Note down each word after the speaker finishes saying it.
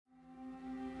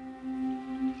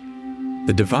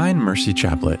The Divine Mercy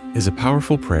Chaplet is a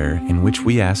powerful prayer in which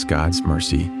we ask God's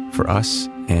mercy for us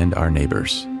and our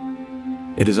neighbors.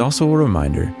 It is also a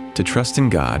reminder to trust in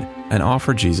God and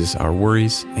offer Jesus our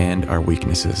worries and our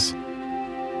weaknesses.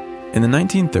 In the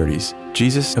 1930s,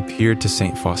 Jesus appeared to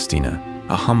St. Faustina,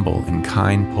 a humble and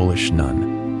kind Polish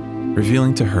nun,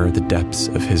 revealing to her the depths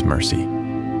of his mercy.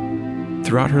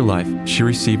 Throughout her life, she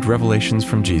received revelations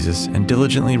from Jesus and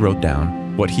diligently wrote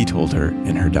down what he told her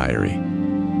in her diary.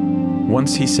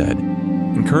 Once he said,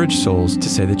 "Encourage souls to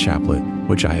say the chaplet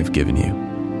which I have given you.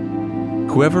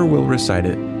 Whoever will recite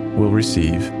it will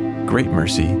receive great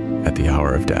mercy at the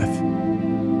hour of death.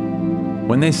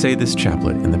 When they say this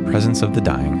chaplet in the presence of the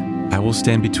dying, I will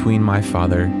stand between my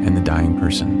Father and the dying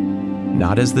person,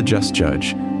 not as the just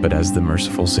judge, but as the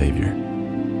merciful Savior.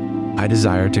 I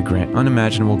desire to grant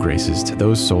unimaginable graces to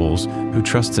those souls who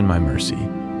trust in my mercy.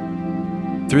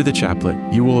 Through the chaplet,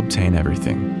 you will obtain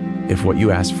everything, if what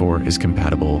you ask for is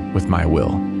compatible with my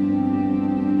will."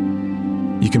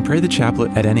 You can pray the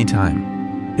chaplet at any time.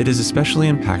 It is especially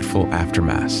impactful after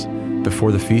Mass,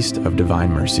 before the Feast of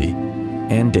Divine Mercy,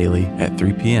 and daily at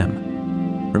 3 p.m.,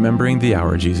 remembering the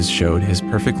hour Jesus showed his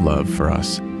perfect love for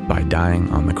us by dying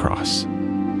on the cross.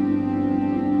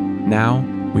 Now,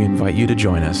 we invite you to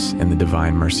join us in the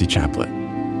Divine Mercy Chaplet.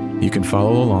 You can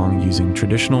follow along using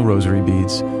traditional rosary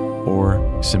beads or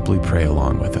simply pray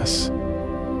along with us.